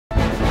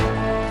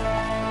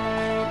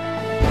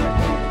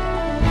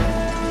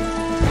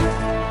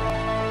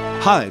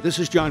Hi, this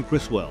is John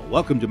Criswell.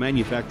 Welcome to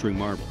Manufacturing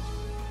Marvels.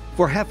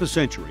 For half a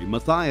century,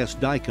 Mathias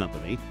Die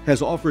Company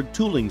has offered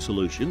tooling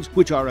solutions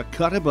which are a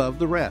cut above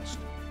the rest.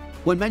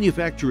 When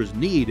manufacturers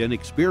need an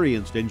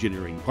experienced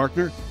engineering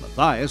partner,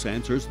 Mathias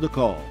answers the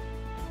call.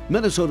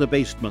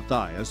 Minnesota-based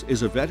Mathias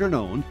is a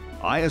veteran-owned,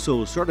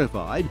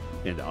 ISO-certified,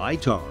 and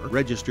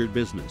ITAR-registered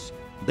business.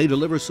 They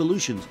deliver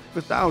solutions for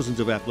thousands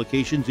of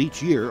applications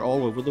each year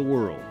all over the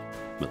world.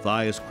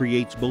 Mathias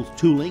creates both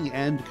tooling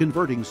and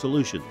converting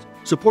solutions.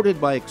 Supported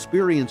by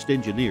experienced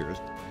engineers,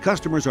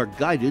 customers are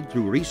guided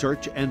through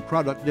research and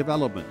product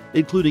development,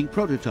 including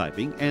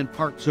prototyping and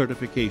part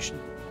certification.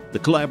 The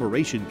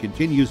collaboration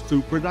continues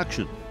through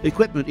production,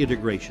 equipment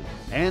integration,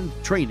 and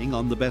training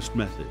on the best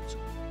methods.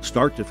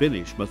 Start to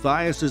finish,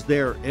 Mathias is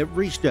there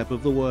every step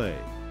of the way.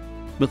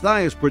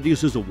 Mathias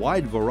produces a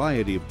wide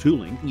variety of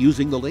tooling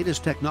using the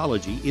latest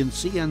technology in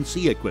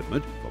CNC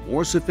equipment for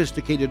more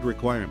sophisticated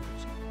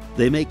requirements.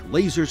 They make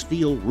laser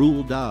steel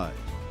rule dies,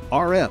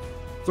 RF,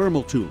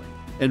 thermal tooling,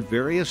 and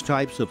various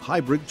types of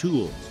hybrid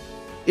tools.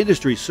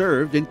 Industries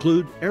served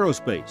include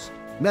aerospace,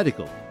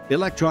 medical,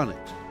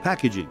 electronics,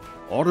 packaging,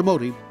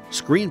 automotive,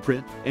 screen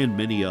print, and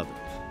many others.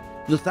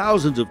 The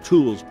thousands of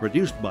tools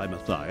produced by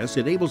Mathias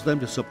enables them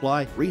to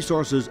supply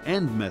resources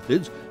and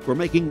methods for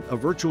making a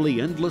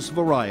virtually endless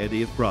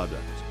variety of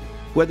products.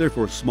 Whether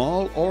for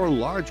small or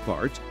large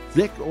parts,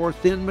 thick or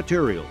thin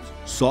materials,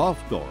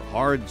 soft or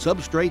hard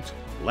substrates,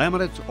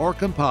 laminates or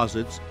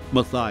composites,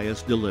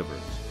 Mathias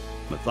delivers.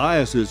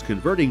 Mathias's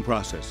converting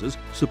processes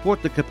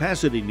support the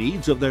capacity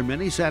needs of their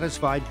many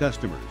satisfied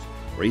customers.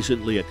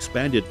 Recently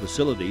expanded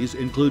facilities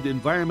include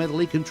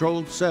environmentally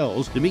controlled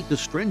cells to meet the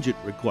stringent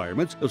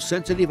requirements of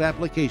sensitive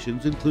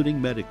applications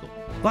including medical.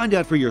 Find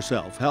out for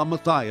yourself how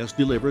Mathias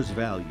delivers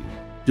value.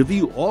 To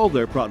view all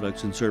their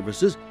products and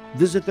services,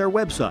 visit their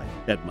website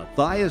at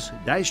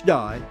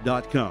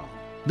mathias-die.com.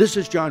 This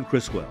is John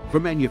Criswell for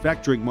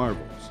Manufacturing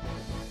Marvels.